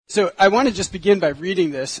So I want to just begin by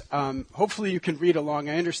reading this. Hopefully you can read along.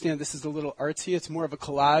 I understand this is a little artsy. It's more of a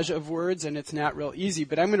collage of words, and it's not real easy.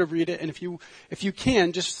 But I'm going to read it, and if you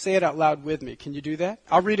can, just say it out loud with me. Can you do that?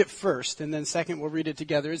 I'll read it first, and then second we'll read it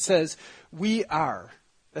together. It says, "We are."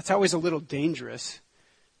 That's always a little dangerous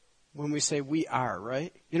when we say "we are,"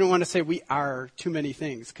 right? You don't want to say "we are" too many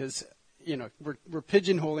things, because we're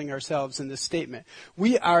pigeonholing ourselves in this statement.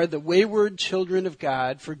 We are the wayward children of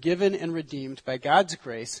God, forgiven and redeemed by God's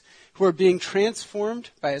grace, who are being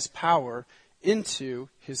transformed by his power into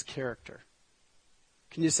his character.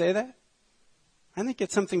 Can you say that? I think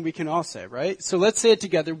it's something we can all say, right? So let's say it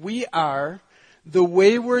together. We are the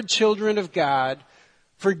wayward children of God,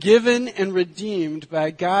 forgiven and redeemed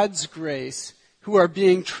by God's grace, who are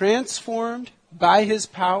being transformed by his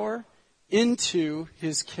power into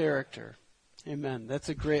his character. Amen. That's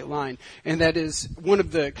a great line. And that is one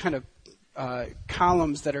of the kind of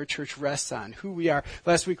columns that our church rests on, who we are.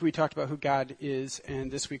 Last week we talked about who God is, and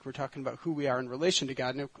this week we're talking about who we are in relation to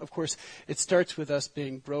God. And of course, it starts with us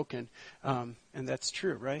being broken. And that's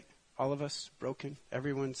true, right? All of us broken.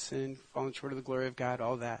 Everyone's sinned, fallen short of the glory of God,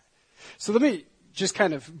 all that. So let me just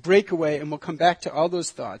kind of break away, and we'll come back to all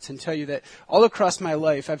those thoughts and tell you that all across my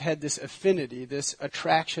life I've had this affinity, this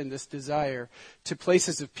attraction, this desire to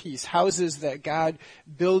places of peace, houses that God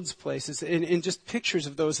builds places, and just pictures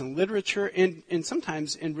of those in literature and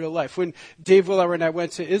sometimes in real life. When Dave Willer and I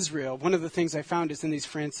went to Israel, one of the things I found is in these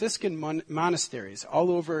Franciscan monasteries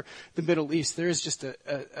all over the Middle East, there is just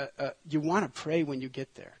you want to pray when you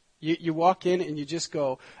get there. You walk in and you just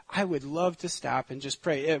go, I would love to stop and just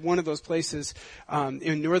pray. At one of those places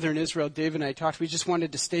in northern Israel, Dave and I talked, we just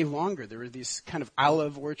wanted to stay longer. There were these kind of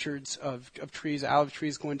olive orchards of trees, olive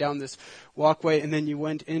trees going down this walkway, and then you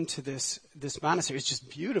went into this monastery. It's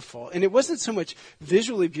just beautiful. And it wasn't so much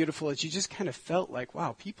visually beautiful as you just kind of felt like,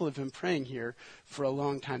 wow, people have been praying here for a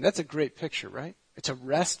long time. That's a great picture, right? It's a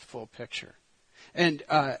restful picture. And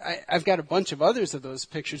I've got a bunch of others of those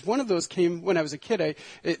pictures. One of those came when I was a kid.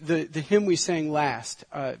 The hymn we sang last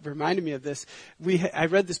reminded me of this. I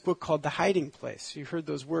read this book called The Hiding Place. You heard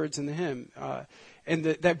those words in the hymn. And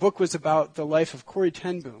that book was about the life of Corrie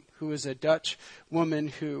ten Boom, who was a Dutch woman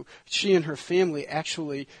who, she and her family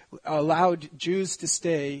actually allowed Jews to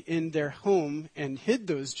stay in their home and hid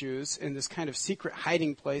those Jews in this kind of secret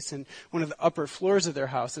hiding place in one of the upper floors of their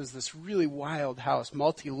house. It was this really wild house,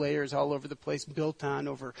 multi-layers all over the place, built on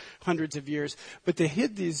over hundreds of years. But they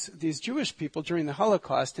hid these Jewish people during the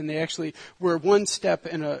Holocaust, and they actually were one step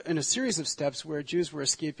in a series of steps where Jews were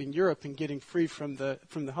escaping Europe and getting free from the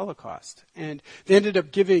Holocaust. And they ended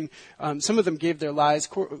up giving, some of them gave their lives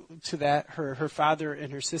to that. Her father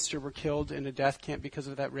and her sister were killed in a death camp because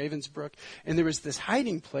of that, Ravensbrück. And there was this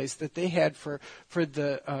hiding place that they had for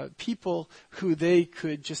the people who they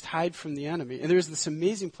could just hide from the enemy. And there was this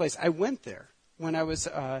amazing place. I went there when I was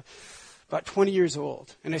about 20 years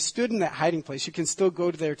old. And I stood in that hiding place. You can still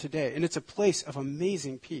go there today. And it's a place of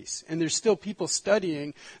amazing peace. And there's still people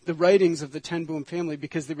studying the writings of the Ten Boom family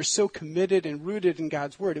because they were so committed and rooted in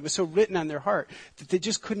God's word. It was so written on their heart that they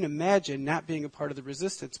just couldn't imagine not being a part of the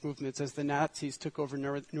resistance movements as the Nazis took over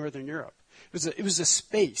Northern Europe. It was a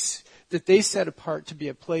space that they set apart to be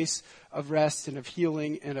a place of rest and of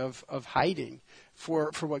healing and of hiding for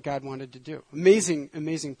what God wanted to do. Amazing,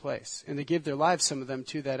 amazing place. And they gave their lives, some of them,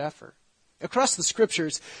 to that effort. Across the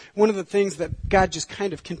scriptures, one of the things that God just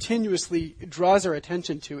kind of continuously draws our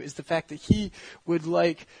attention to is the fact that he would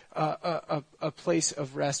like a place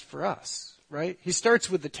of rest for us, right? He starts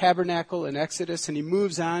with the tabernacle in Exodus, and he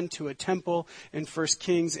moves on to a temple in 1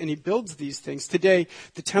 Kings, and he builds these things. Today,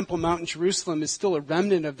 the Temple Mount in Jerusalem is still a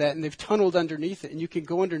remnant of that, and they've tunneled underneath it, and you can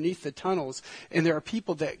go underneath the tunnels, and there are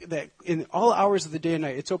people that in all hours of the day and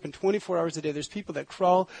night, it's open 24 hours a day, there's people that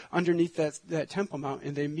crawl underneath that Temple Mount,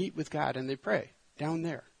 and they meet with God, and they pray down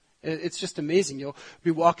there. It's just amazing. You'll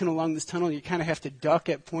be walking along this tunnel, and you kind of have to duck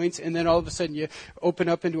at points, and then all of a sudden you open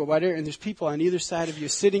up into a wide area, and there's people on either side of you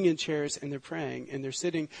sitting in chairs, and they're praying, and they're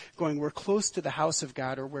sitting going, we're close to the house of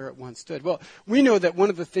God, or where it once stood. Well, we know that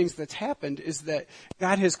one of the things that's happened is that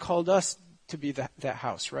God has called us to be that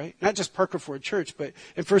house, right? Not just Parker Ford Church, but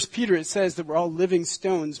in 1 Peter it says that we're all living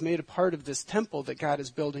stones made a part of this temple that God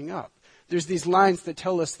is building up. There's these lines that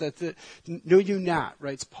tell us that, know you not,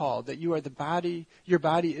 writes Paul, that you are the body, your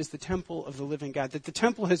body is the temple of the living God. That the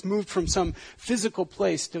temple has moved from some physical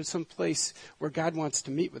place to some place where God wants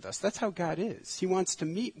to meet with us. That's how God is. He wants to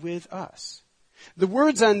meet with us. The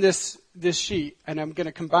words on this sheet, and I'm going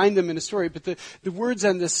to combine them in a story, but the words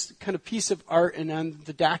on this kind of piece of art and on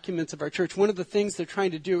the documents of our church, one of the things they're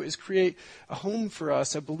trying to do is create a home for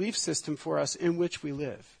us, a belief system for us in which we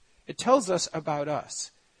live. It tells us about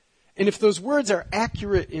us. And if those words are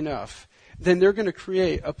accurate enough, then they're going to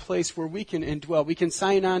create a place where we can indwell. We can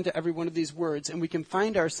sign on to every one of these words, and we can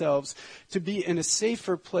find ourselves to be in a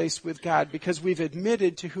safer place with God because we've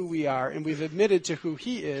admitted to who we are, and we've admitted to who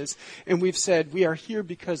He is, and we've said we are here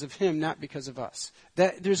because of Him, not because of us.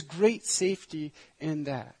 There's great safety in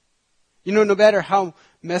that. You know, no matter how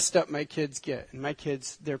messed up my kids get, and my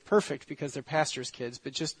kids, they're perfect because they're pastors' kids,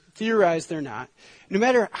 but just theorize they're not. No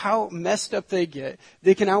matter how messed up they get,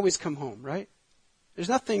 they can always come home, right? There's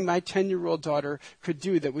nothing my 10-year-old daughter could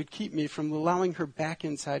do that would keep me from allowing her back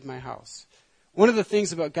inside my house. One of the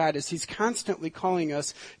things about God is He's constantly calling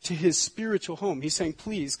us to His spiritual home. He's saying,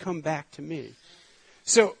 please come back to me.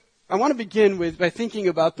 So I want to begin by thinking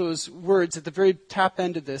about those words at the very top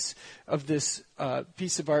end of this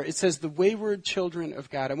piece of art. It says, the wayward children of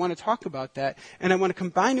God. I want to talk about that, and I want to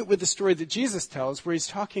combine it with the story that Jesus tells where He's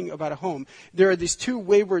talking about a home. There are these two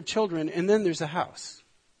wayward children, and then there's a house.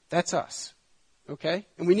 That's us. Okay?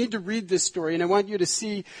 And we need to read this story, and I want you to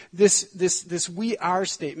see this we are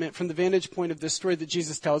statement from the vantage point of this story that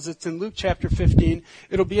Jesus tells. It's in Luke chapter 15.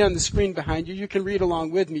 It'll be on the screen behind you. You can read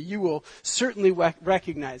along with me. You will certainly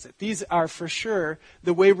recognize it. These are for sure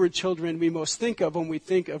the wayward children we most think of when we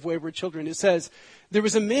think of wayward children. It says, there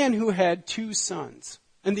was a man who had 2 sons.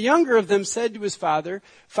 And the younger of them said to his father,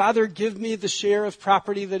 Father, give me the share of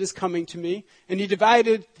property that is coming to me. And he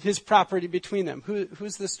divided his property between them.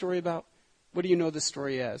 Who's this story about? What do you know the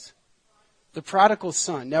story as? The prodigal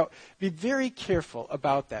son. Now, be very careful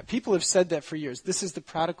about that. People have said that for years. This is the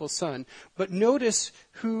prodigal son. But notice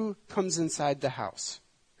who comes inside the house.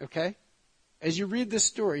 Okay? As you read this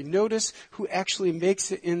story, notice who actually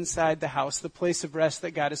makes it inside the house, the place of rest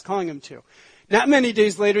that God is calling him to. Not many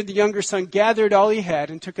days later, the younger son gathered all he had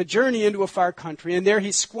and took a journey into a far country, and there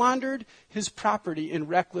he squandered his property in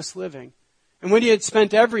reckless living. And when he had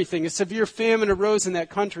spent everything, a severe famine arose in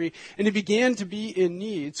that country, and he began to be in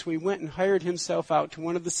need. So he went and hired himself out to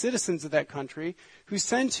one of the citizens of that country, who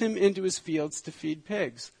sent him into his fields to feed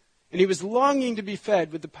pigs. And he was longing to be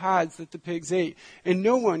fed with the pods that the pigs ate, and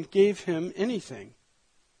no one gave him anything.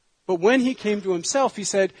 But when he came to himself, he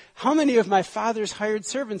said, How many of my father's hired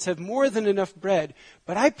servants have more than enough bread,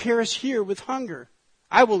 but I perish here with hunger?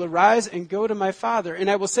 I will arise and go to my father,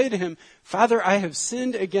 and I will say to him, Father, I have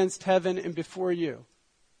sinned against heaven and before you.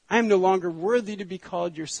 I am no longer worthy to be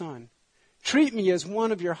called your son. Treat me as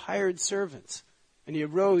one of your hired servants. And he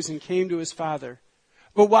arose and came to his father.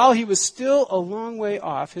 But while he was still a long way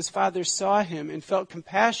off, his father saw him and felt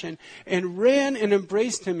compassion and ran and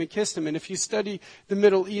embraced him and kissed him. And if you study the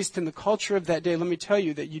Middle East and the culture of that day, let me tell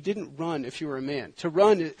you that you didn't run if you were a man. To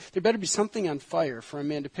run, there better be something on fire for a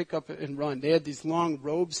man to pick up and run. They had these long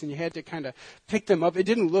robes and you had to kind of pick them up. It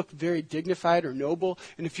didn't look very dignified or noble.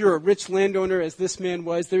 And if you're a rich landowner, as this man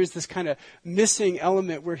was, there's this kind of missing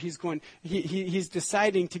element where he's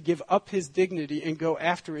deciding to give up his dignity and go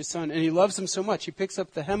after his son. And he loves him so much. He picks up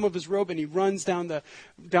the hem of his robe and he runs down the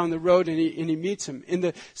road and he meets him. And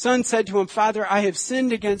the son said to him, Father, I have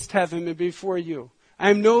sinned against heaven and before you. I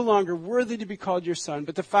am no longer worthy to be called your son.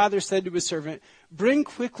 But the father said to his servant, Bring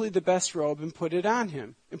quickly the best robe and put it on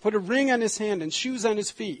him, and put a ring on his hand and shoes on his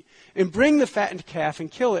feet, and bring the fattened calf and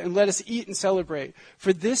kill it, and let us eat and celebrate.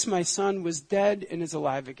 For this my son was dead and is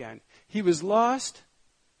alive again. He was lost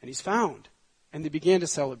and he's found. And they began to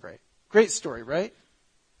celebrate. Great story, right?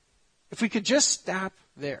 If we could just stop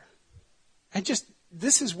there.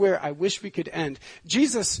 This is where I wish we could end.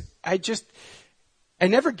 Jesus, I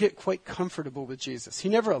never get quite comfortable with Jesus. He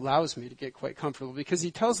never allows me to get quite comfortable because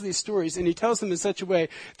he tells these stories and he tells them in such a way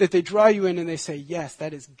that they draw you in and they say, yes,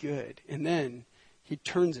 that is good. And then he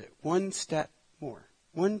turns it one step more,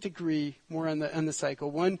 1 degree more on the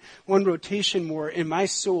cycle, one rotation more, and my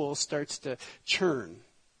soul starts to churn.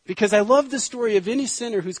 Because I love the story of any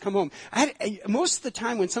sinner who's come home. Most of the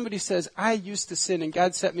time when somebody says, I used to sin and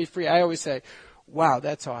God set me free, I always say, wow,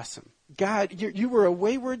 that's awesome. God, you were a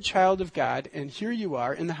wayward child of God, and here you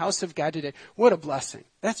are in the house of God today. What a blessing.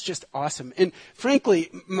 That's just awesome. And frankly,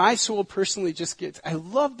 my soul personally I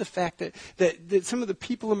love the fact that some of the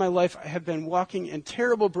people in my life have been walking in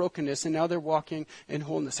terrible brokenness, and now they're walking in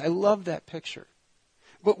wholeness. I love that picture.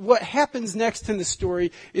 But what happens next in the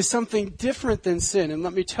story is something different than sin. And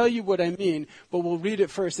let me tell you what I mean, but we'll read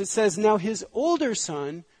it first. It says, Now his older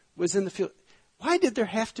son was in the field. Why did there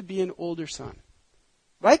have to be an older son?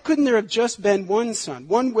 Why couldn't there have just been one son,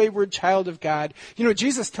 one wayward child of God? You know,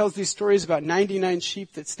 Jesus tells these stories about 99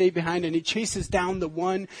 sheep that stay behind, and he chases down the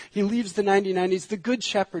one. He leaves the 99. He's the good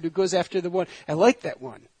shepherd who goes after the one. I like that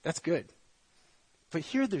one. That's good. But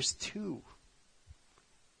here there's 2.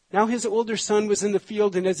 Now his older son was in the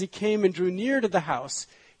field, and as he came and drew near to the house,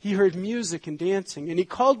 he heard music and dancing. And he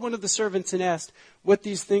called one of the servants and asked what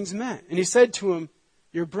these things meant. And he said to him,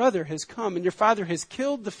 your brother has come, and your father has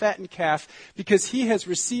killed the fattened calf because he has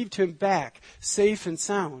received him back safe and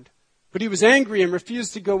sound. But he was angry and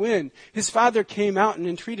refused to go in. His father came out and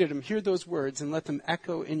entreated him. Hear those words and let them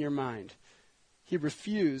echo in your mind. He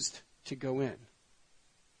refused to go in.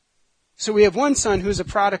 So we have one son who's a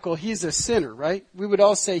prodigal. He's a sinner, right? We would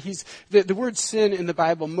all say the word sin in the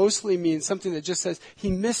Bible mostly means something that just says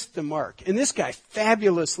he missed the mark. And this guy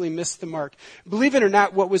fabulously missed the mark. Believe it or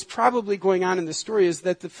not, what was probably going on in the story is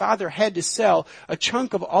that the father had to sell a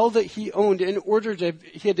chunk of all that he owned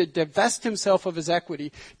he had to divest himself of his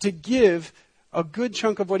equity to give a good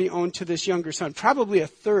chunk of what he owned to this younger son, probably a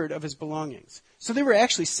third of his belongings. So they were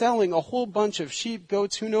actually selling a whole bunch of sheep,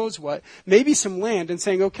 goats, who knows what, maybe some land, and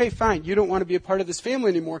saying, okay, fine, you don't want to be a part of this family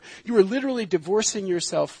anymore. You are literally divorcing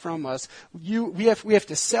yourself from us. We have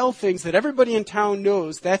to sell things that everybody in town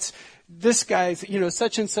knows. That's this guy's,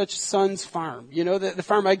 such and such son's farm. The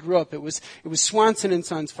farm I grew up, it was Swanson and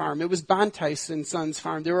Sons farm. It was Bontice and Sons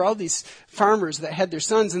farm. There were all these farmers that had their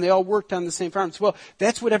sons, and they all worked on the same farms. Well,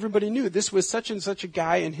 that's what everybody knew. This was such and such a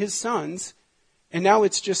guy and his sons. And now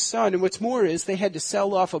it's just son. And what's more is they had to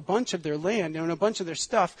sell off a bunch of their land and a bunch of their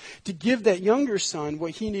stuff to give that younger son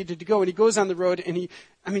what he needed to go. And he goes on the road and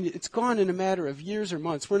it's gone in a matter of years or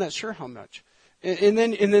months. We're not sure how much. And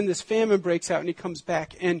then this famine breaks out and he comes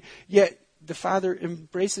back. And yet the father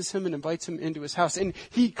embraces him and invites him into his house. And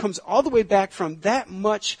he comes all the way back from that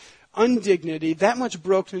much indignity, that much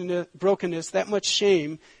brokenness, that much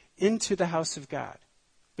shame into the house of God.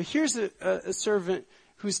 But here's a servant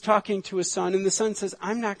who's talking to his son, and the son says,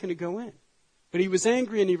 I'm not going to go in. But he was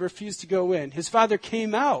angry and he refused to go in. His father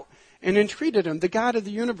came out and entreated him. The God of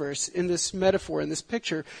the universe in this metaphor, in this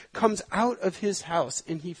picture, comes out of his house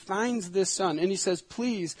and he finds this son and he says,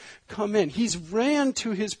 please come in. He's ran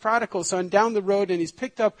to his prodigal son down the road and he's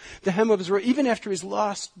picked up the hem of his robe, even after he's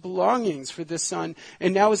lost belongings for this son,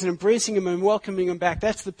 and now is embracing him and welcoming him back.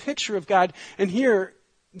 That's the picture of God. And here,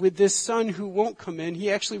 with this son who won't come in, he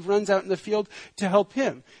actually runs out in the field to help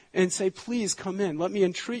him and say, please come in, let me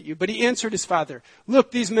entreat you. But he answered his father,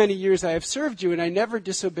 look, these many years I have served you and I never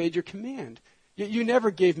disobeyed your command. You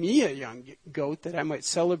never gave me a young goat that I might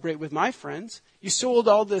celebrate with my friends. You sold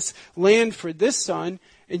all this land for this son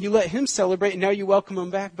and you let him celebrate and now you welcome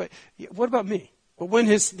him back. But what about me? But when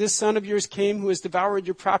this son of yours came who has devoured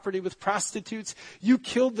your property with prostitutes, you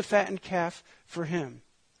killed the fattened calf for him.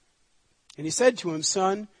 And he said to him,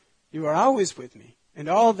 son, you are always with me, and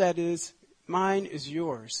all that is mine is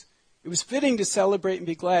yours. It was fitting to celebrate and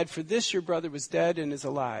be glad, for this your brother was dead and is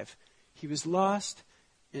alive. He was lost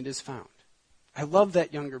and is found. I love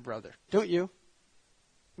that younger brother, don't you?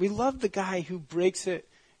 We love the guy who breaks it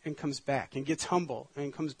and comes back and gets humble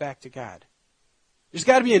and comes back to God. There's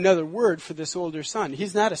got to be another word for this older son.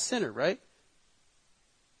 He's not a sinner, right?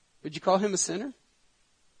 Would you call him a sinner?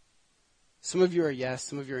 Some of you are yes,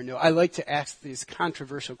 some of you are no. I like to ask these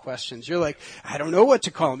controversial questions. You're like, I don't know what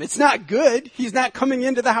to call him. It's not good. He's not coming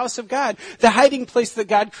into the house of God. The hiding place that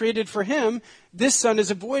God created for him, this son is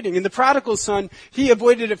avoiding. And the prodigal son, he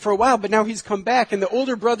avoided it for a while, but now he's come back. And the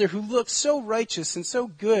older brother who looks so righteous and so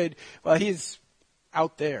good, well, he's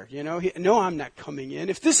out there, No, I'm not coming in.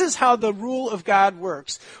 If this is how the rule of God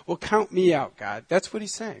works, well, count me out, God. That's what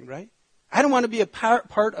he's saying, right? I don't want to be a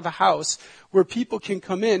part of a house where people can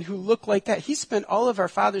come in who look like that. He spent all of our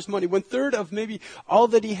father's money, 1/3 of maybe all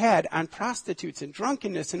that he had, on prostitutes and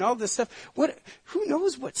drunkenness and all this stuff. Who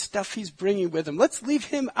knows what stuff he's bringing with him? Let's leave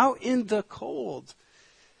him out in the cold.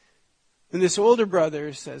 And this older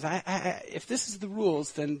brother says, if this is the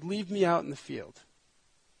rules, then leave me out in the field.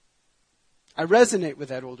 I resonate with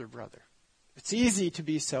that older brother. It's easy to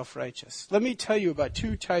be self-righteous. Let me tell you about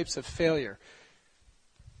 2 types of failure.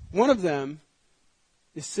 One of them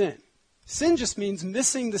is sin. Sin just means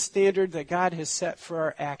missing the standard that God has set for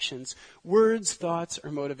our actions, words, thoughts,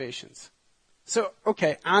 or motivations. So,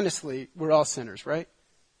 okay, honestly, we're all sinners, right?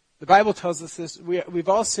 The Bible tells us this. We've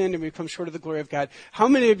all sinned and we've come short of the glory of God. How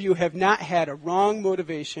many of you have not had a wrong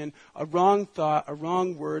motivation, a wrong thought, a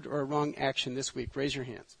wrong word, or a wrong action this week? Raise your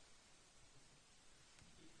hands.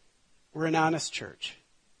 We're an honest church.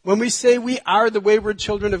 When we say we are the wayward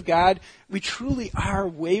children of God, we truly are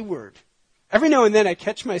wayward. Every now and then I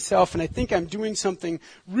catch myself and I think I'm doing something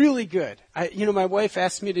really good. My wife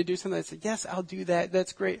asked me to do something. I said, yes, I'll do that.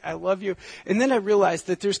 That's great. I love you. And then I realized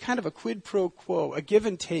that there's kind of a quid pro quo, a give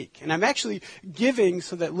and take. And I'm actually giving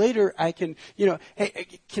so that later I can, hey,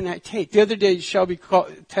 can I take? The other day Shelby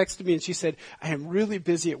texted me and she said, I am really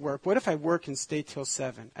busy at work. What if I work and stay till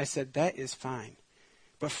 7? I said, that is fine.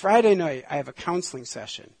 But Friday night, I have a counseling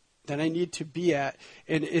session. that I need to be at,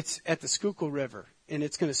 and it's at the Schuylkill River, and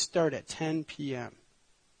it's going to start at 10 p.m.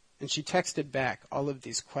 And she texted back all of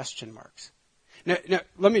these question marks. Now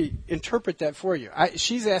let me interpret that for you.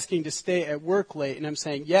 She's asking to stay at work late, and I'm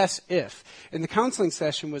saying, yes, if. And the counseling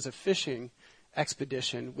session was a fishing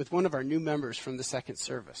expedition with one of our new members from the second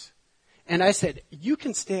service. And I said, you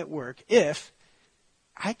can stay at work if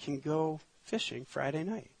I can go fishing Friday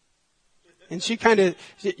night. And she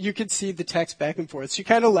you could see the text back and forth. She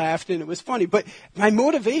kind of laughed, and it was funny. But my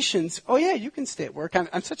motivations, oh yeah, you can stay at work.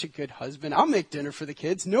 I'm such a good husband. I'll make dinner for the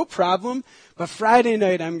kids, no problem. But Friday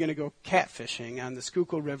night, I'm going to go catfishing on the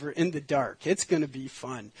Schuylkill River in the dark. It's going to be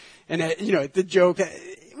fun. And, the joke,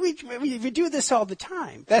 we do this all the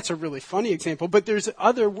time. That's a really funny example. But there's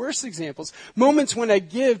other worse examples. Moments when I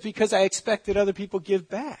give because I expect that other people give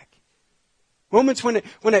back. Moments when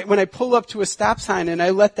I pull up to a stop sign and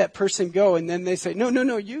I let that person go, and then they say, no,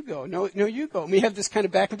 you go. No, you go. And we have this kind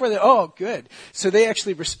of back and forth. Oh, good. So they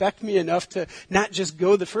actually respect me enough to not just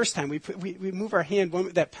go the first time. We move our hand,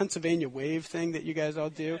 that Pennsylvania wave thing that you guys all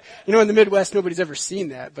do. In the Midwest, nobody's ever seen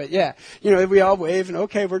that. But yeah, we all wave and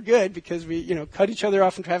okay, we're good because we, cut each other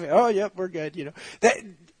off in traffic. Oh, yep, we're good.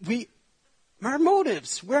 Our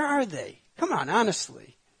motives, where are they? Come on,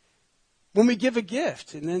 honestly. When we give a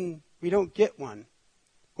gift and then we don't get one.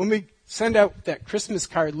 When we send out that Christmas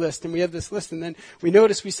card list, and we have this list, and then we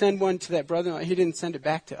notice we send one to that brother-in-law, he didn't send it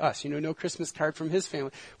back to us. No Christmas card from his family.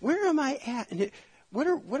 Where am I at? And what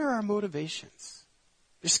are our motivations?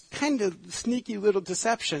 There's kind of sneaky little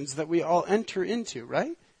deceptions that we all enter into,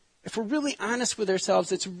 right? If we're really honest with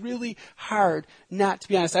ourselves, it's really hard not to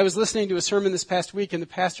be honest. I was listening to a sermon this past week, and the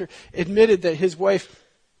pastor admitted that his wife,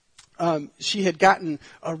 she had gotten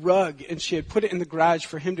a rug and she had put it in the garage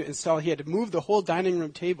for him to install. He had to move the whole dining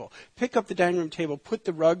room table, pick up the dining room table, put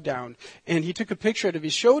the rug down, and he took a picture of it. He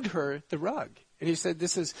showed her the rug. And he said,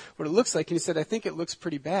 this is what it looks like. And he said, I think it looks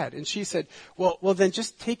pretty bad. And she said, well, then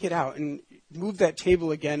just take it out and move that table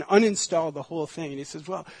again, uninstall the whole thing. And he says,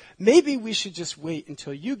 well, maybe we should just wait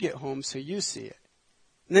until you get home so you see it.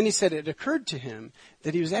 And then he said it occurred to him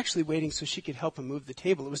that he was actually waiting so she could help him move the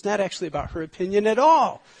table. It was not actually about her opinion at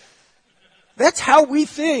all. That's how we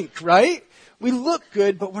think, right? We look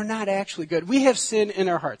good, but we're not actually good. We have sin in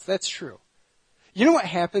our hearts. That's true. You know what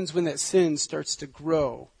happens when that sin starts to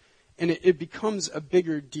grow and it becomes a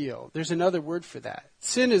bigger deal? There's another word for that.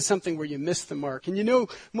 Sin is something where you miss the mark. And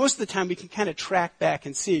most of the time we can kind of track back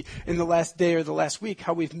and see in the last day or the last week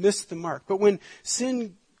how we've missed the mark. But when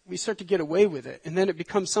sin, we start to get away with it, and then it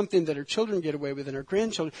becomes something that our children get away with and our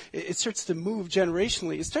grandchildren. It starts to move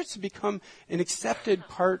generationally. It starts to become an accepted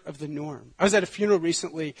part of the norm. I was at a funeral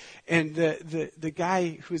recently, and the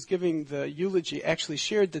guy who was giving the eulogy actually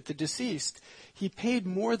shared that the deceased, he paid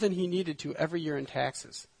more than he needed to every year in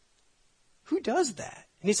taxes. Who does that?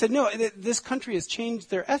 And he said, no, this country has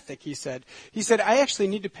changed their ethic, he said. He said, I actually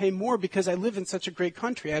need to pay more because I live in such a great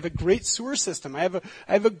country. I have a great sewer system. I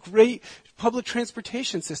have a great public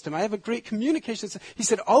transportation system. I have a great communication system. He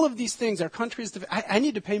said, all of these things, our country is, I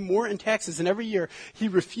need to pay more in taxes. And every year, he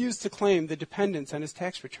refused to claim the dependence on his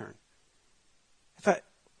tax return. I thought,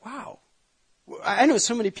 wow. I know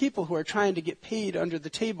so many people who are trying to get paid under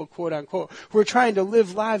the table, quote unquote, who are trying to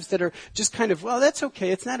live lives that are just kind of, well, that's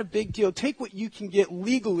okay. It's not a big deal. Take what you can get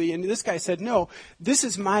legally. And this guy said, no, this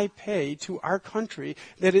is my pay to our country.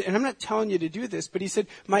 And I'm not telling you to do this, but he said,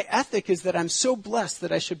 my ethic is that I'm so blessed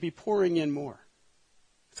that I should be pouring in more.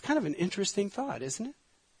 It's kind of an interesting thought, isn't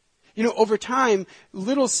it? Over time,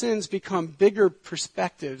 little sins become bigger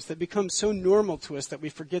perspectives that become so normal to us that we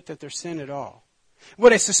forget that they're sin at all.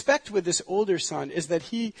 What I suspect with this older son is that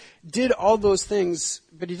he did all those things,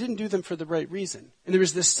 but he didn't do them for the right reason. And there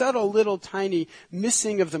was this subtle little tiny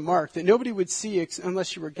missing of the mark that nobody would see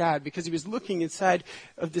unless you were God, because he was looking inside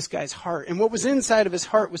of this guy's heart. And what was inside of his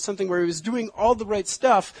heart was something where he was doing all the right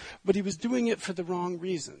stuff, but he was doing it for the wrong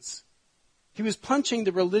reasons. He was punching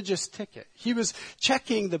the religious ticket. He was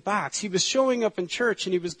checking the box. He was showing up in church,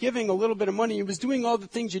 and he was giving a little bit of money. He was doing all the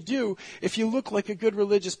things you do if you look like a good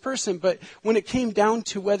religious person. But when it came down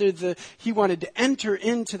to whether he wanted to enter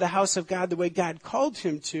into the house of God the way God called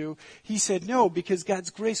him to, he said no, because God's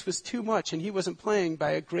grace was too much, and he wasn't playing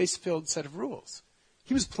by a grace-filled set of rules.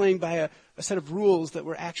 He was playing by a set of rules that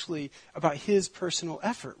were actually about his personal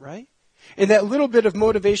effort, right? And that little bit of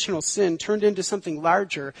motivational sin turned into something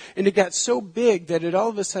larger, and it got so big that it all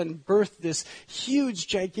of a sudden birthed this huge,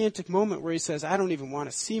 gigantic moment where he says, I don't even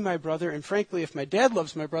want to see my brother, and frankly, if my dad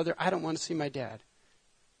loves my brother, I don't want to see my dad.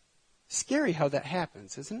 Scary how that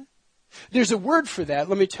happens, isn't it? There's a word for that.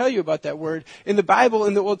 Let me tell you about that word. In the Bible,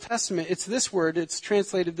 in the Old Testament, it's this word. It's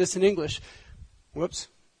translated this in English. Whoops,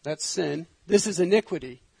 that's sin. This is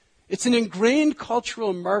iniquity. It's an ingrained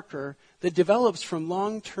cultural marker that develops from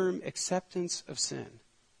long-term acceptance of sin.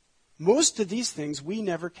 Most of these things we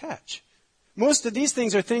never catch. Most of these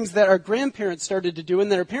things are things that our grandparents started to do and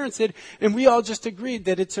that our parents did, and we all just agreed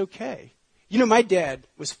that it's okay. You know, my dad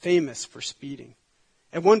was famous for speeding.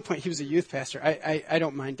 At one point, he was a youth pastor. I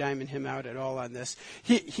don't mind diming him out at all on this.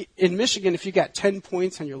 In Michigan, if you got 10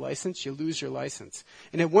 points on your license, you lose your license.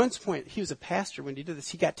 And at one point, he was a pastor when he did this.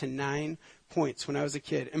 He got to 9 points when I was a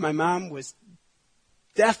kid. And my mom was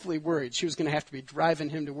deathly worried she was going to have to be driving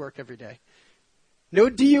him to work every day. No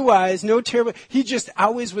DUIs, no terrible. He just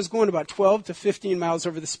always was going about 12 to 15 miles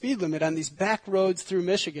over the speed limit on these back roads through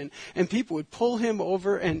Michigan. And people would pull him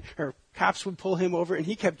over, or cops would pull him over, and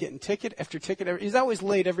he kept getting ticket after ticket. He's always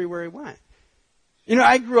late everywhere he went. You know,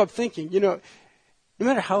 I grew up thinking, no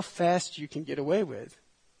matter how fast you can get away with,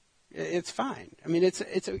 it's fine. I mean,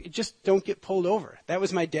 just don't get pulled over. That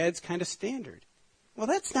was my dad's kind of standard. Well,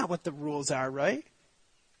 that's not what the rules are, right?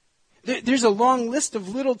 There's a long list of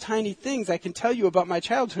little tiny things I can tell you about my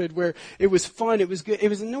childhood where it was fun, it was good, it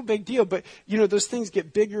was no big deal, but, those things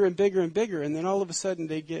get bigger and bigger and bigger, and then all of a sudden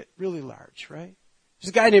they get really large, right? There's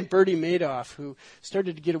a guy named Bertie Madoff who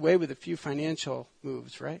started to get away with a few financial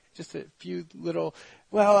moves, right? Just a few little,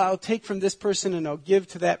 I'll take from this person and I'll give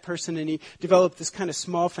to that person, and he developed this kind of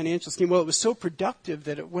small financial scheme. Well, it was so productive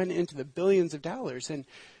that it went into the billions of dollars, and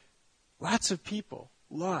lots of people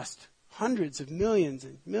lost hundreds of millions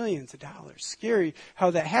and millions of dollars. Scary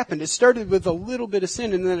how that happened. It started with a little bit of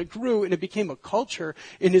sin, and then it grew, and it became a culture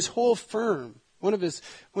in his whole firm. One of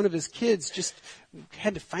his kids just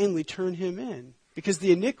had to finally turn him in because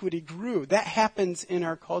the iniquity grew. That happens in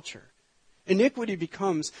our culture. Iniquity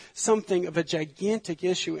becomes something of a gigantic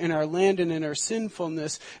issue in our land and in our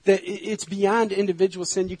sinfulness that it's beyond individual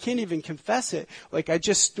sin. You can't even confess it, like I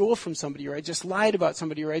just stole from somebody, or I just lied about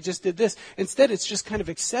somebody, or I just did this. Instead, it's just kind of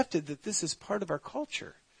accepted that this is part of our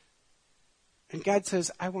culture. And God says,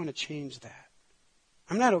 I want to change that.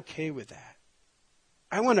 I'm not okay with that.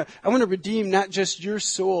 I want to redeem not just your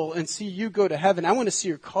soul and see you go to heaven. I want to see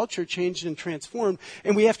your culture changed and transformed.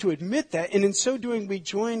 And we have to admit that. And in so doing, we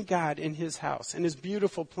join God in his house and his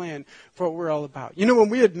beautiful plan for what we're all about. When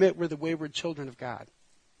we admit we're the wayward children of God,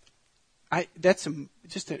 that's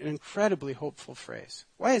just an incredibly hopeful phrase.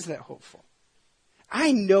 Why is that hopeful?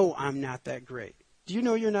 I know I'm not that great. Do you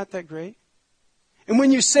know you're not that great? And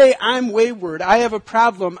when you say, I'm wayward, I have a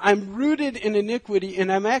problem, I'm rooted in iniquity,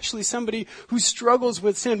 and I'm actually somebody who struggles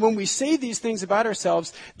with sin, when we say these things about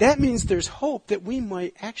ourselves, that means there's hope that we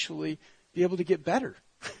might actually be able to get better.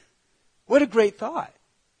 What a great thought.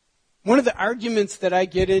 One of the arguments that I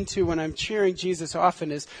get into when I'm cheering Jesus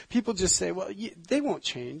often is people just say, they won't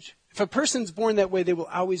change. If a person's born that way, they will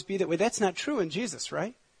always be that way. That's not true in Jesus,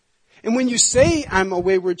 right? And when you say I'm a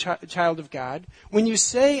wayward child of God, when you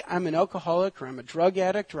say I'm an alcoholic or I'm a drug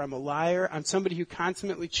addict or I'm a liar, I'm somebody who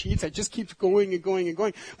constantly cheats, I just keep going and going and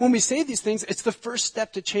going. When we say these things, it's the first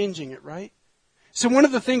step to changing it, right? So one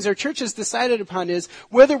of the things our church has decided upon is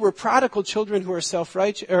whether we're prodigal children who are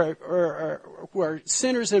self-righteous or who are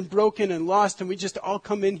sinners and broken and lost, and we just all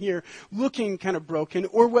come in here looking kind of broken,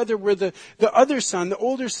 or whether we're the other son, the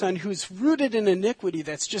older son, who's rooted in iniquity,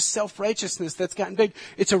 that's just self-righteousness that's gotten big.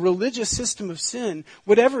 It's a religious system of sin.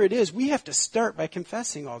 Whatever it is, we have to start by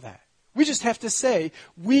confessing all that. We just have to say,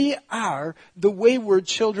 we are the wayward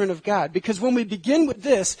children of God. Because when we begin with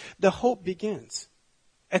this, the hope begins.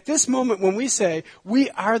 At this moment when we say, we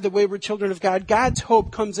are the wayward children of God, God's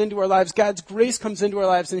hope comes into our lives, God's grace comes into our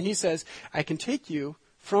lives, and he says, I can take you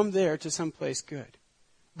from there to someplace good.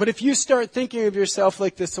 But if you start thinking of yourself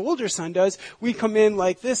like this older son does, we come in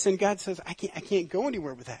like this, and God says, I can't go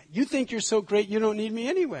anywhere with that. You think you're so great, you don't need me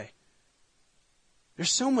anyway.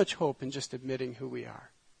 There's so much hope in just admitting who we are.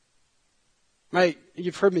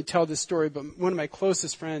 You've heard me tell this story, but one of my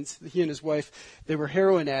closest friends, he and his wife, they were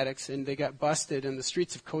heroin addicts, and they got busted in the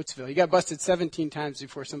streets of Coatesville. He got busted 17 times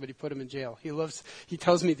before somebody put him in jail. He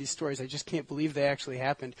tells me these stories. I just can't believe they actually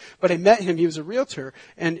happened. But I met him. He was a realtor,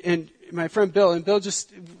 and my friend Bill, and Bill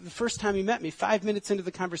just, the first time he met me, 5 minutes into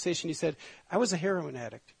the conversation, he said, I was a heroin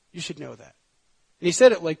addict. You should know that. And he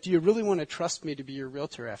said it like, do you really want to trust me to be your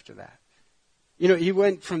realtor after that? He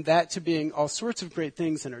went from that to being all sorts of great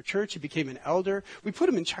things in our church. He became an elder. We put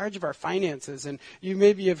him in charge of our finances. And you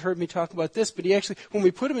maybe have heard me talk about this, but when we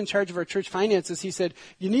put him in charge of our church finances, he said,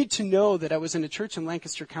 you need to know that I was in a church in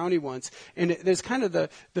Lancaster County once. And there's kind of the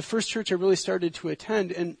first church I really started to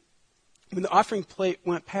attend. And when the offering plate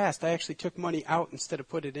went past, I actually took money out instead of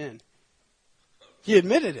put it in. He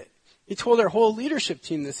admitted it. He told our whole leadership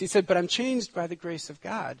team this. He said, but I'm changed by the grace of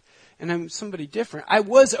God, and I'm somebody different. I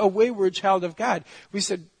was a wayward child of God. We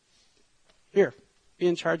said, here, be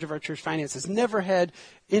in charge of our church finances. Never had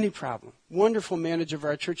any problem. Wonderful manager of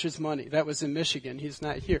our church's money. That was in Michigan. He's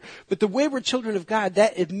not here. But the wayward children of God,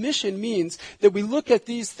 that admission means that we look at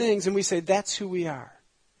these things and we say, that's who we are.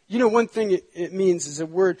 You know, one thing it means is a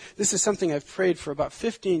word. This is something I've prayed for about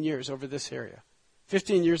 15 years over this area.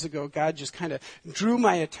 15 years ago, God just kind of drew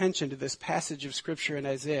my attention to this passage of Scripture in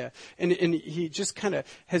Isaiah. And he just kind of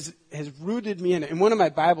has rooted me in it. And one of my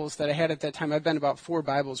Bibles that I had at that time, I've been about 4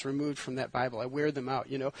 Bibles removed from that Bible. I wear them out,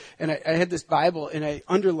 you know. And I had this Bible, and I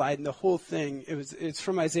underlined the whole thing. It's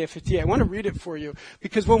from Isaiah 58. I want to read it for you,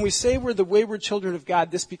 because when we say we're the wayward children of God,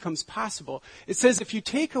 this becomes possible. It says, if you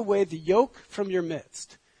take away the yoke from your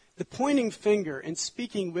midst, the pointing finger and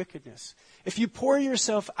speaking wickedness, if you pour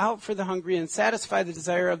yourself out for the hungry and satisfy the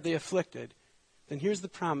desire of the afflicted, then here's the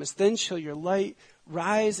promise. Then shall your light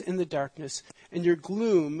rise in the darkness and your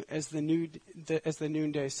gloom as the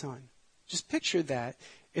noonday sun. Just picture that.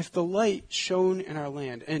 If the light shone in our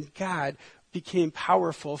land and God became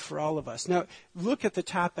powerful for all of us. Now, look at the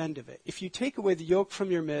top end of it. If you take away the yoke from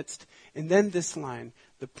your midst, and then this line,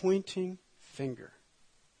 the pointing finger.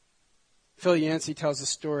 Phil Yancey tells a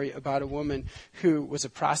story about a woman who was a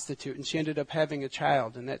prostitute, and she ended up having a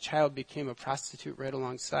child, and that child became a prostitute right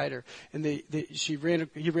alongside her. And he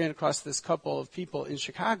ran across this couple of people in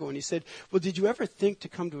Chicago, and he said, well, did you ever think to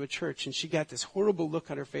come to a church? And she got this horrible look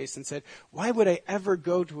on her face and said, why would I ever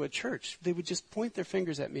go to a church? They would just point their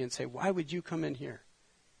fingers at me and say, why would you come in here?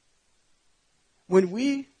 When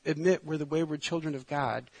we admit we're the wayward children of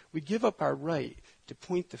God, we give up our right to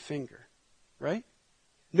point the finger, right?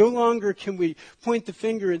 No longer can we point the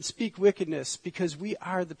finger and speak wickedness, because we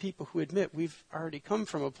are the people who admit we've already come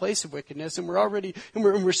from a place of wickedness, and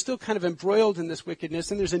we're still kind of embroiled in this wickedness,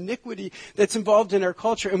 and there's iniquity that's involved in our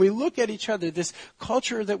culture. And we look at each other. This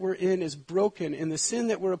culture that we're in is broken, and the sin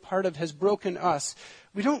that we're a part of has broken us.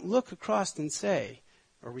 We don't look across and say,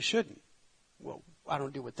 or we shouldn't, well, I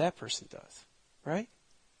don't do what that person does, right?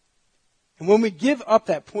 And when we give up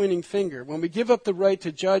that pointing finger, when we give up the right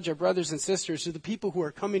to judge our brothers and sisters, or the people who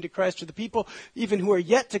are coming to Christ, or the people even who are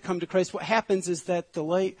yet to come to Christ, what happens is that the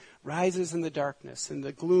light rises in the darkness and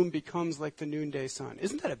the gloom becomes like the noonday sun.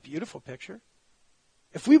 Isn't that a beautiful picture?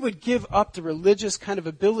 If we would give up the religious kind of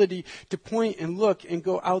ability to point and look and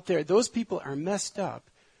go out there, those people are messed up.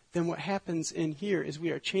 Then what happens in here is we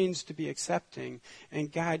are changed to be accepting,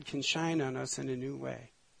 and God can shine on us in a new way.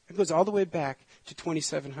 It goes all the way back to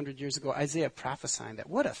 2,700 years ago, Isaiah prophesying that.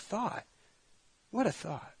 What a thought. What a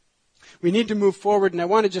thought. We need to move forward, and I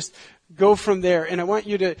want to just go from there, and I want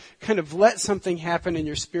you to kind of let something happen in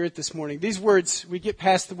your spirit this morning. These words, we get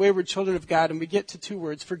past the wayward children of God, and we get to 2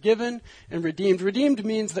 words, forgiven and redeemed. Redeemed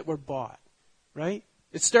means that we're bought, right?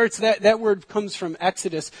 It starts, that word comes from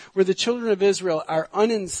Exodus, where the children of Israel are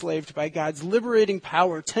unenslaved by God's liberating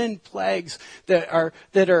power, 10 plagues that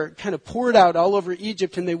are kind of poured out all over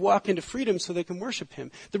Egypt, and they walk into freedom so they can worship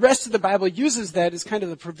Him. The rest of the Bible uses that as kind of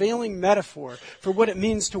the prevailing metaphor for what it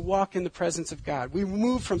means to walk in the presence of God. We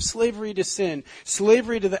move from slavery to sin,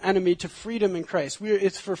 slavery to the enemy, to freedom in Christ.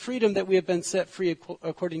 It's for freedom that we have been set free,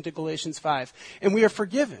 according to Galatians 5. And we are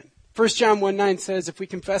forgiven. 1 John 1:9 says, if we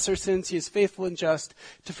confess our sins, He is faithful and just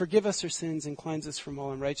to forgive us our sins and cleanse us from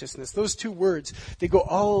all unrighteousness. Those 2 words, they go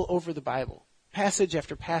all over the Bible. Passage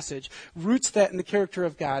after passage roots that in the character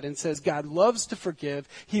of God and says God loves to forgive,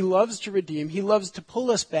 He loves to redeem, He loves to pull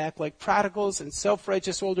us back like prodigals and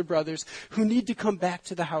self-righteous older brothers who need to come back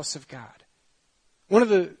to the house of God. One of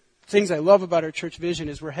the things I love about our church vision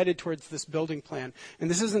is we're headed towards this building plan. And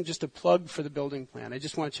this isn't just a plug for the building plan. I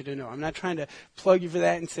just want you to know. I'm not trying to plug you for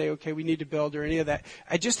that and say, okay, we need to build or any of that.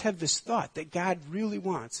 I just have this thought that God really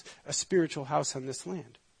wants a spiritual house on this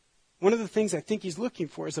land. One of the things I think He's looking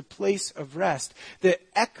for is a place of rest that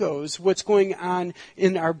echoes what's going on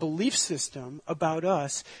in our belief system about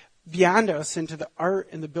us, beyond us, into the art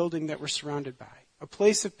and the building that we're surrounded by. A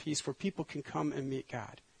place of peace where people can come and meet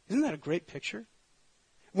God. Isn't that a great picture?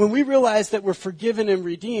 When we realize that we're forgiven and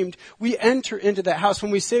redeemed, we enter into that house.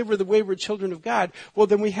 When we say we're the wayward children of God, well,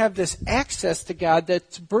 then we have this access to God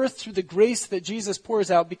that's birthed through the grace that Jesus pours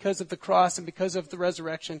out because of the cross and because of the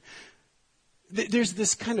resurrection. There's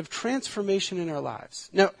this kind of transformation in our lives.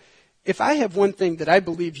 Now, if I have one thing that I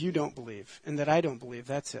believe you don't believe and that I don't believe,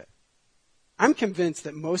 that's it. I'm convinced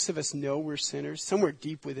that most of us know we're sinners somewhere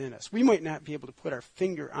deep within us. We might not be able to put our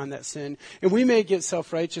finger on that sin, and we may get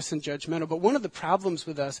self-righteous and judgmental, but one of the problems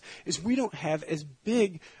with us is we don't have as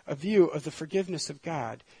big a view of the forgiveness of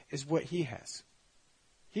God as what He has.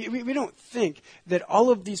 We don't think that all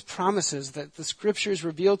of these promises that the scriptures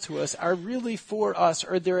reveal to us are really for us,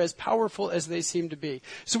 or they're as powerful as they seem to be.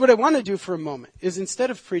 So what I want to do for a moment is, instead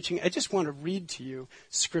of preaching, I just want to read to you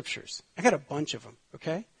scriptures. I got a bunch of them,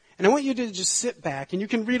 okay? And I want you to just sit back, and you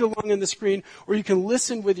can read along on the screen, or you can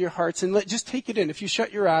listen with your hearts and just take it in. If you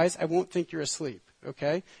shut your eyes, I won't think you're asleep,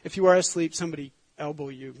 okay? If you are asleep, somebody elbow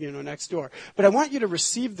you, next door. But I want you to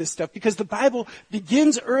receive this stuff, because the Bible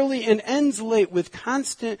begins early and ends late with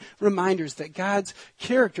constant reminders that God's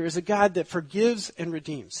character is a God that forgives and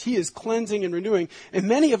redeems. He is cleansing and renewing. And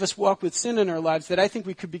many of us walk with sin in our lives that I think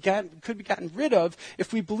we could be gotten rid of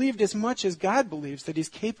if we believed as much as God believes that He's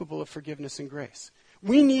capable of forgiveness and grace.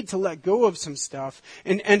 We need to let go of some stuff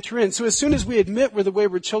and enter in. So as soon as we admit we're the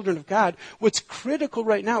wayward children of God, what's critical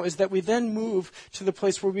right now is that we then move to the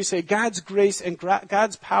place where we say God's grace and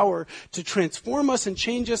God's power to transform us and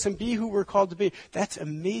change us and be who we're called to be. That's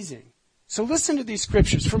amazing. So listen to these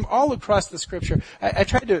scriptures from all across the scripture. I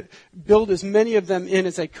tried to build as many of them in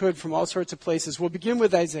as I could from all sorts of places. We'll begin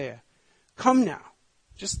with Isaiah. Come now.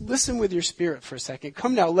 Just listen with your spirit for a second.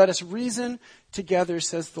 Come now, let us reason together,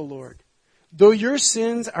 says the Lord. Though your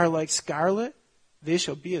sins are like scarlet, they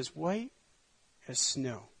shall be as white as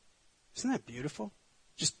snow. Isn't that beautiful?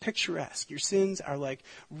 Just picturesque. Your sins are like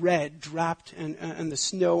red dropped in the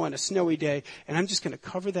snow on a snowy day, and I'm just going to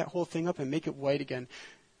cover that whole thing up and make it white again.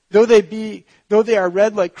 Though they are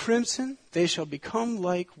red like crimson, they shall become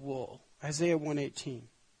like wool. Isaiah 1:18.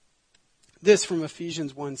 This from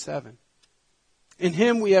Ephesians 1:7. In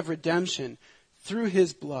Him we have redemption through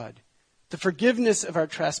His blood, the forgiveness of our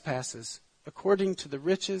trespasses, according to the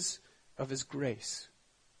riches of His grace.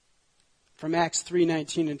 From Acts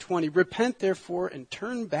 3:19 and 20, repent therefore and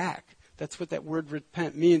turn back. That's what that word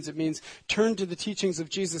repent means. It means turn to the teachings of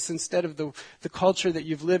Jesus instead of the culture that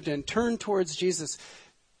you've lived in. Turn towards Jesus,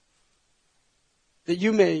 that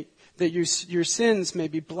your sins may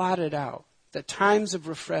be blotted out, that times of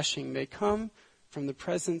refreshing may come from the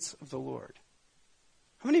presence of the Lord.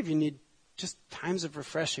 How many of you need just times of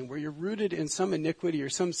refreshing where you're rooted in some iniquity or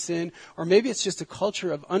some sin, or maybe it's just a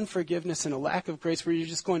culture of unforgiveness and a lack of grace where you're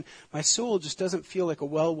just going, my soul just doesn't feel like a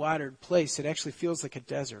well-watered place. It actually feels like a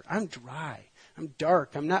desert. I'm dry. I'm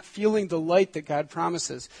dark. I'm not feeling the light that God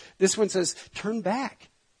promises. This one says, turn back.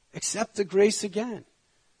 Accept the grace again.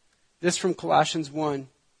 This from Colossians 1.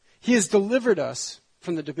 He has delivered us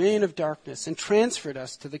from the domain of darkness and transferred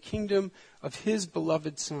us to the kingdom of His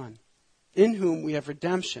beloved Son, in whom we have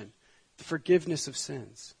redemption, the forgiveness of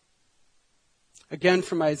sins. Again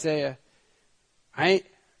from Isaiah,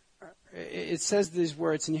 it says these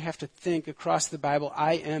words, and you have to think across the Bible.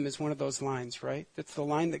 I am is one of those lines, right? That's the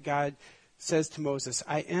line that God says to Moses.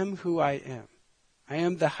 I am who I am. I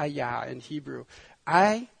am the Hayah in Hebrew.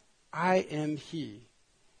 I am He.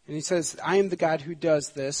 And He says, I am the God who does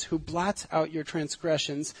this, who blots out your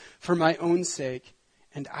transgressions for my own sake,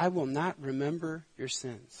 and I will not remember your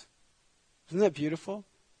sins. Isn't that beautiful?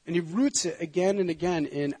 And He roots it again and again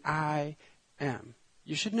in I am.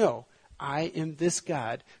 You should know, I am this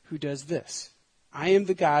God who does this. I am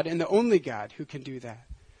the God and the only God who can do that.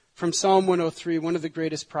 From Psalm 103, one of the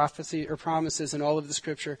greatest prophecy or promises in all of the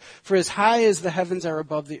Scripture. For as high as the heavens are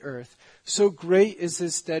above the earth, so great is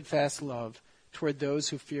His steadfast love toward those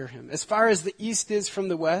who fear Him. As far as the east is from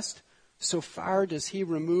the west, so far does He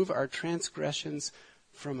remove our transgressions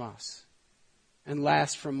from us. And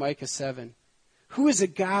last from Micah 7. Who is a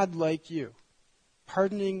God like you?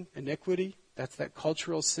 Pardoning iniquity, that's that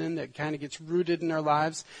cultural sin that kind of gets rooted in our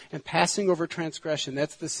lives, and passing over transgression,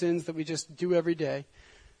 that's the sins that we just do every day,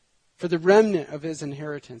 for the remnant of His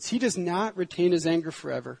inheritance. He does not retain His anger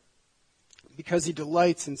forever, because He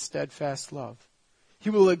delights in steadfast love. He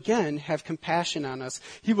will again have compassion on us.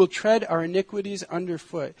 He will tread our iniquities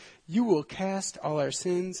underfoot. You will cast all our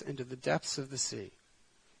sins into the depths of the sea.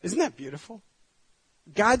 Isn't that beautiful?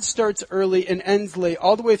 God starts early and ends late,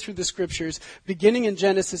 all the way through the Scriptures. Beginning in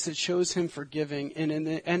Genesis, it shows Him forgiving, and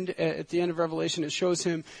at the end of Revelation, it shows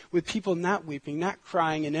Him with people not weeping, not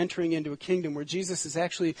crying, and entering into a kingdom where Jesus is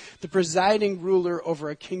actually the presiding ruler over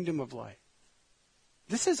a kingdom of light.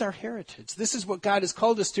 This is our heritage. This is what God has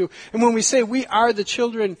called us to. And when we say we are the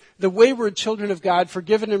children, the wayward children of God,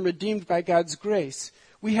 forgiven and redeemed by God's grace,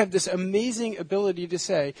 we have this amazing ability to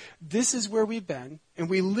say, this is where we've been, and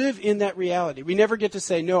we live in that reality. We never get to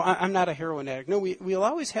say, no, I'm not a heroin addict. No, we'll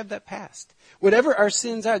always have that past. Whatever our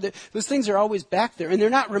sins are, those things are always back there. And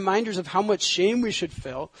they're not reminders of how much shame we should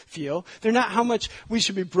feel. They're not how much we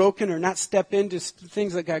should be broken or not step into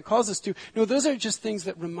things that God calls us to. No, those are just things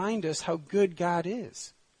that remind us how good God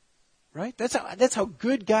is. Right? That's how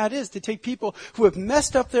good God is, to take people who have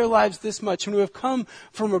messed up their lives this much and who have come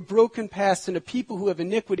from a broken past and a people who have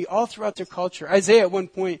iniquity all throughout their culture. Isaiah at one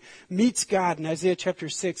point meets God in Isaiah chapter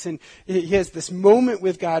 6, and he has this moment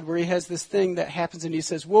with God where he has this thing that happens and he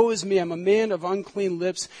says, "Woe is me, I'm a man of unclean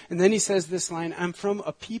lips." And then he says this line, "I'm from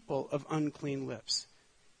a people of unclean lips."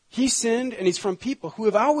 He sinned, and he's from people who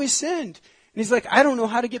have always sinned. And he's like, I don't know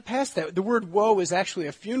how to get past that. The word woe is actually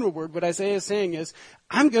a funeral word. What Isaiah is saying is,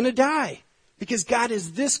 I'm going to die because God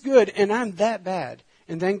is this good and I'm that bad.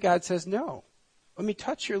 And then God says, no, let me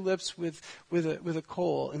touch your lips with a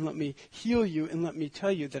coal and let me heal you and let me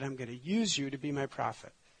tell you that I'm going to use you to be my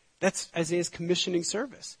prophet. That's Isaiah's commissioning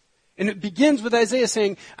service. And it begins with Isaiah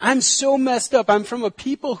saying, I'm so messed up. I'm from a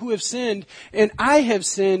people who have sinned, and I have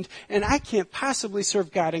sinned, and I can't possibly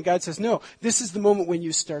serve God. And God says, no, this is the moment when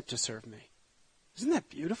you start to serve me. Isn't that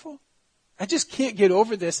beautiful? I just can't get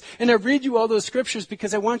over this. And I read you all those scriptures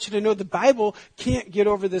because I want you to know the Bible can't get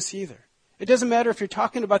over this either. It doesn't matter if you're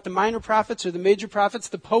talking about the minor prophets or the major prophets,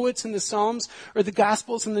 the poets in the Psalms, or the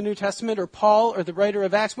Gospels in the New Testament, or Paul, or the writer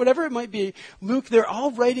of Acts, whatever it might be, Luke, they're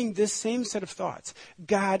all writing this same set of thoughts.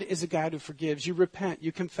 God is a God who forgives. You repent,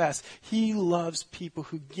 you confess. He loves people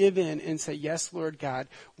who give in and say, yes, Lord God,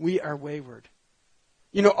 we are wayward.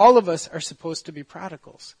 You know, all of us are supposed to be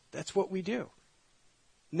prodigals. That's what we do.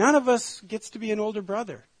 None of us gets to be an older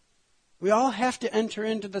brother. We all have to enter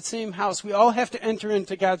into the same house. We all have to enter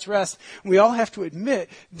into God's rest. We all have to admit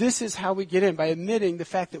this is how we get in, by admitting the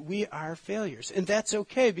fact that we are failures. And that's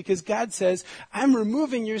okay because God says, I'm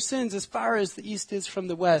removing your sins as far as the east is from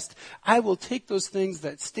the west. I will take those things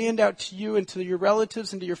that stand out to you and to your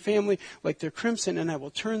relatives and to your family like they're crimson, and I will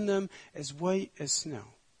turn them as white as snow.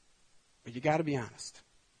 But you got to be honest.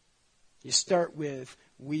 You start with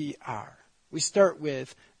we are. We start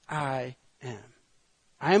with, I am.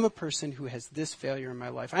 I am a person who has this failure in my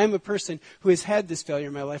life. I am a person who has had this failure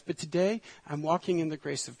in my life. But today, I'm walking in the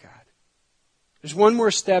grace of God. There's one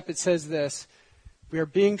more step. It says this. We are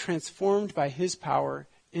being transformed by His power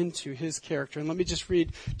into His character. And let me just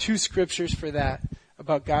read 2 scriptures for that,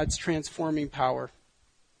 about God's transforming power.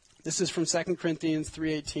 This is from 2 Corinthians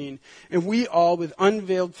 3:18. And we all, with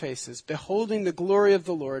unveiled faces, beholding the glory of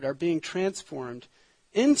the Lord, are being transformed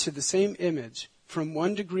into the same image from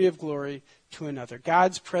one degree of glory to another.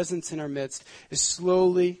 God's presence in our midst is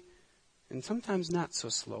slowly, and sometimes not so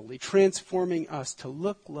slowly, transforming us to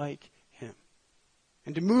look like Him.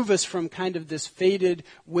 And to move us from kind of this faded,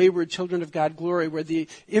 wayward children of God glory where the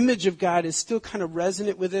image of God is still kind of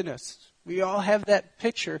resonant within us. We all have that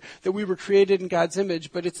picture that we were created in God's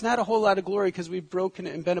image, but it's not a whole lot of glory because we've broken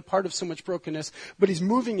it and been a part of so much brokenness. But He's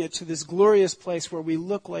moving it to this glorious place where we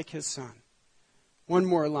look like His Son. One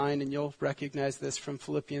more line, and you'll recognize this from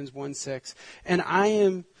Philippians 1:6. And I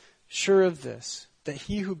am sure of this, that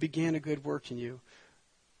He who began a good work in you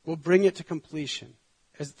will bring it to completion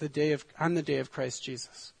on the day of Christ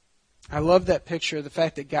Jesus. I love that picture, the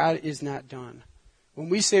fact that God is not done. When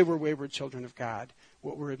we say we're wayward children of God,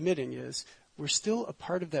 what we're admitting is we're still a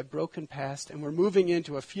part of that broken past, and we're moving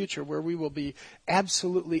into a future where we will be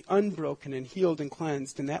absolutely unbroken and healed and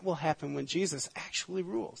cleansed, and that will happen when Jesus actually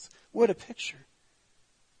rules. What a picture.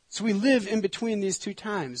 So we live in between these two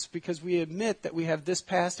times because we admit that we have this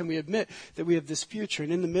past and we admit that we have this future.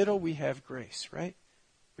 And in the middle, we have grace, right?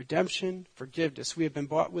 Redemption, forgiveness. We have been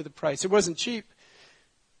bought with a price. It wasn't cheap.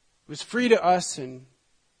 It was free to us and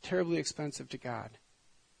terribly expensive to God.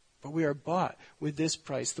 But we are bought with this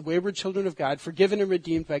price. The wayward children of God, forgiven and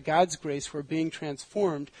redeemed by God's grace, we're being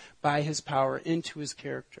transformed by His power into His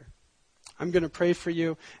character. I'm going to pray for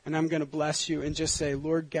you, and I'm going to bless you and just say,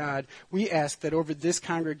 Lord God, we ask that over this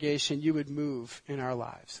congregation you would move in our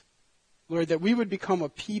lives. Lord, that we would become a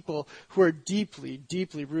people who are deeply,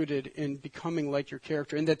 deeply rooted in becoming like your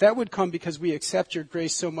character, and that would come because we accept your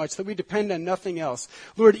grace so much that we depend on nothing else.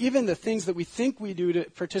 Lord, even the things that we think we do to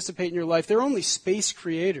participate in your life, they're only space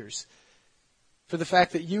creators for the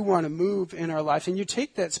fact that you want to move in our life. And you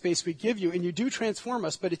take that space we give you and you do transform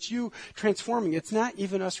us, but it's you transforming. It's not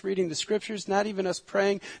even us reading the scriptures, not even us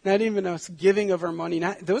praying, not even us giving of our money.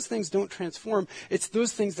 Those things don't transform. It's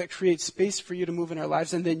those things that create space for you to move in our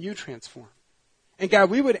lives, and then you transform. And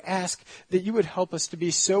God, we would ask that you would help us to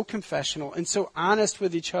be so confessional and so honest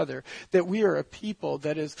with each other that we are a people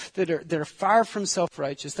that are far from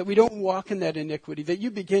self-righteous, that we don't walk in that iniquity, that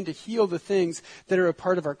you begin to heal the things that are a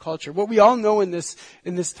part of our culture. What we all know in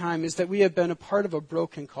this time is that we have been a part of a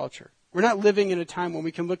broken culture. We're not living in a time when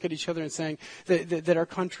we can look at each other and saying that our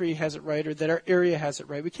country has it right or that our area has it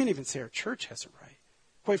right. We can't even say our church has it right.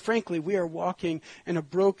 Quite frankly, we are walking in a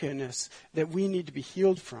brokenness that we need to be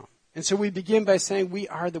healed from. And so we begin by saying we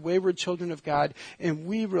are the wayward children of God, and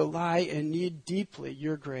we rely and need deeply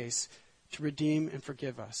your grace to redeem and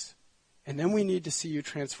forgive us. And then we need to see you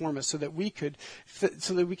transform us so that we could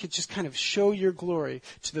just kind of show your glory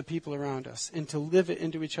to the people around us and to live it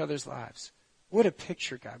into each other's lives. What a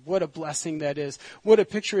picture, God. What a blessing that is. What a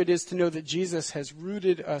picture it is to know that Jesus has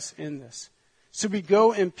rooted us in this. So we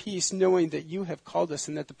go in peace knowing that you have called us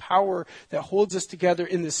and that the power that holds us together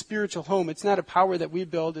in this spiritual home, it's not a power that we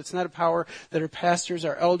build. It's not a power that our pastors,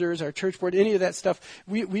 our elders, our church board, any of that stuff.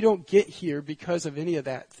 We don't get here because of any of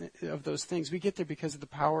of those things. We get there because of the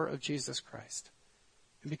power of Jesus Christ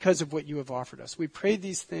and because of what you have offered us. We pray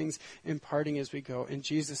these things in parting as we go. In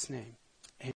Jesus' name.